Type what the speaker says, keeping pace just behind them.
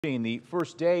The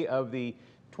first day of the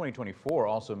 2024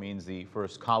 also means the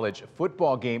first college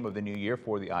football game of the new year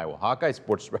for the Iowa Hawkeyes.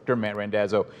 Sports Director Matt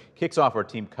Randazzo kicks off our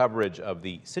team coverage of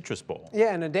the Citrus Bowl.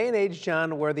 Yeah, in a day and age,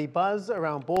 John, where the buzz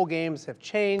around bowl games have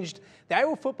changed, the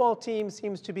Iowa football team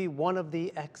seems to be one of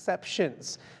the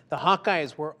exceptions. The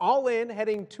Hawkeyes were all in,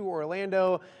 heading to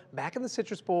Orlando, back in the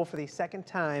Citrus Bowl for the second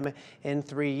time in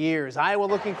 3 years. Iowa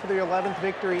looking for their 11th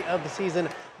victory of the season,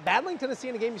 battling Tennessee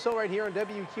in a game you saw right here on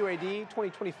WQAD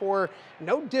 2024.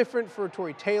 No different for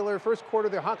Tory Taylor. First quarter,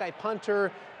 their Hawkeye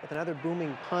punter with another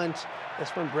booming punt. This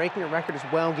one breaking a record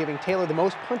as well, giving Taylor the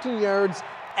most punting yards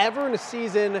ever in a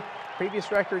season. Previous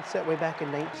record set way back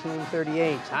in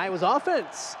 1938. Iowa's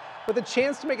offense with a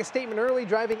chance to make a statement early,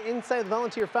 driving inside the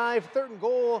Volunteer 5, 3rd and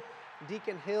goal.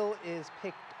 Deacon Hill is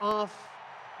picked off.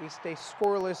 We stay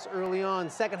scoreless early on.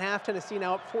 Second half, Tennessee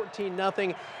now up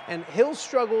 14-0, and Hill's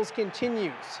struggles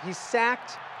continues. He's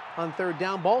sacked on 3rd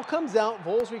down. Ball comes out.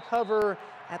 Vols recover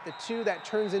at the 2. That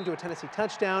turns into a Tennessee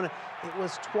touchdown. It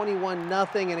was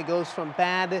 21-0, and it goes from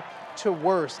bad to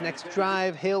worse. Next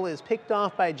drive, Hill is picked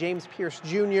off by James Pierce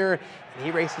Jr., and he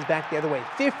races back the other way.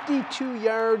 52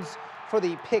 yards for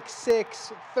the pick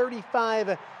six,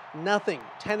 35-0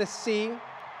 Tennessee.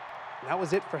 That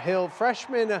was it for Hill.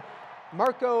 Freshman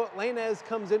Marco Lainez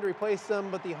comes in to replace them,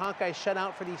 but the Hawkeyes shut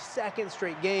out for the second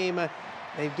straight game.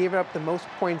 They've given up the most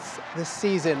points this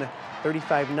season,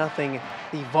 35-0.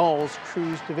 The Vols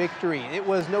cruise to victory. It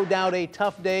was no doubt a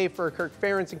tough day for Kirk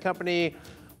Ferentz and company.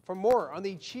 For more on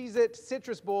the Cheez-It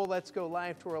Citrus Bowl, let's go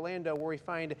live to Orlando, where we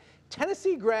find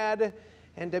Tennessee grad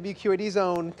and WQAD's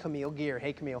own Camille Gear.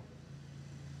 Hey, Camille.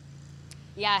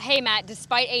 Yeah, hey Matt,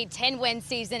 despite a 10-win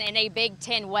season and a Big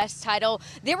Ten West title,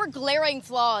 there were glaring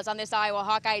flaws on this Iowa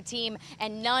Hawkeye team,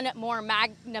 and none more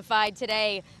magnified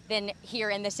today than here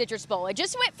in the Citrus Bowl. It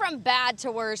just went from bad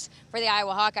to worse for the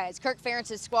Iowa Hawkeyes. Kirk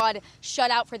Ferentz's squad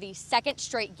shut out for the second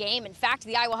straight game. In fact,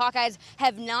 the Iowa Hawkeyes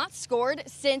have not scored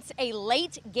since a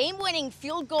late game-winning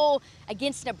field goal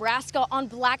against Nebraska on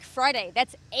Black Friday.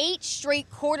 That's 8 straight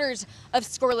quarters of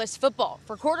scoreless football.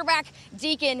 For quarterback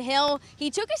Deacon Hill, he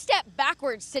took a step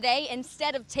backwards today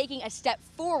instead of taking a step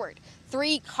forward.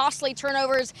 3 costly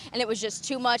turnovers, and it was just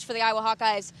too much for the Iowa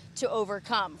Hawkeyes to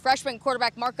overcome. Freshman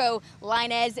quarterback Marco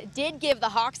Lainez did give the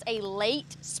Hawks a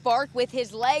late spark with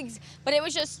his legs, but it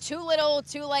was just too little,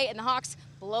 too late, and the Hawks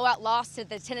blowout loss to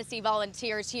the Tennessee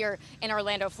Volunteers here in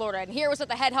Orlando, Florida. And here was what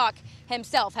the head Hawk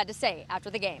himself had to say after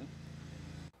the game.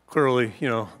 Clearly,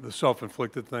 the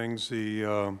self-inflicted things,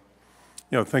 the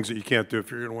things that you can't do if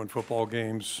you're going to win football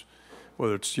games,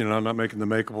 whether it's, not making the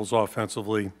makeables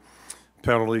offensively,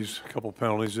 penalties, a couple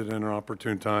penalties at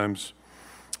inopportune times,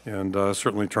 and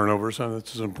certainly turnovers. And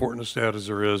it's as important a stat as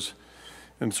there is,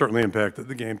 and certainly impacted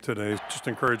the game today. Just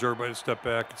encourage everybody to step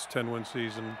back. It's a 10-win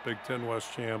season, Big Ten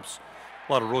West champs.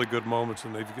 A lot of really good moments,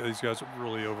 and these guys have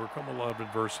really overcome a lot of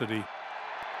adversity.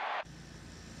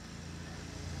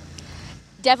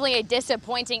 Definitely a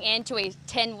disappointing end to a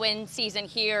 10-win season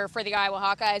here for the Iowa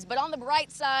Hawkeyes. But on the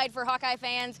bright side for Hawkeye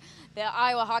fans, the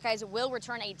Iowa Hawkeyes will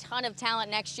return a ton of talent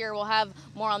next year. We'll have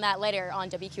more on that later on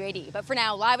WQAD. But for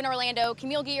now, live in Orlando,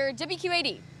 Camille Gear,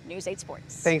 WQAD, News 8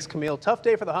 Sports. Thanks, Camille. Tough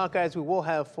day for the Hawkeyes. We will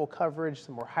have full coverage,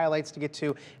 some more highlights to get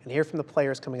to, and hear from the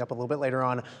players coming up a little bit later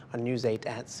on News 8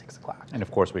 at 6 o'clock. And of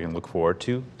course, we can look forward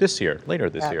to this year, later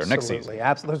this year, next season.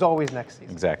 Absolutely. There's always next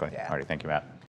season. Exactly. Yeah. All right, thank you, Matt.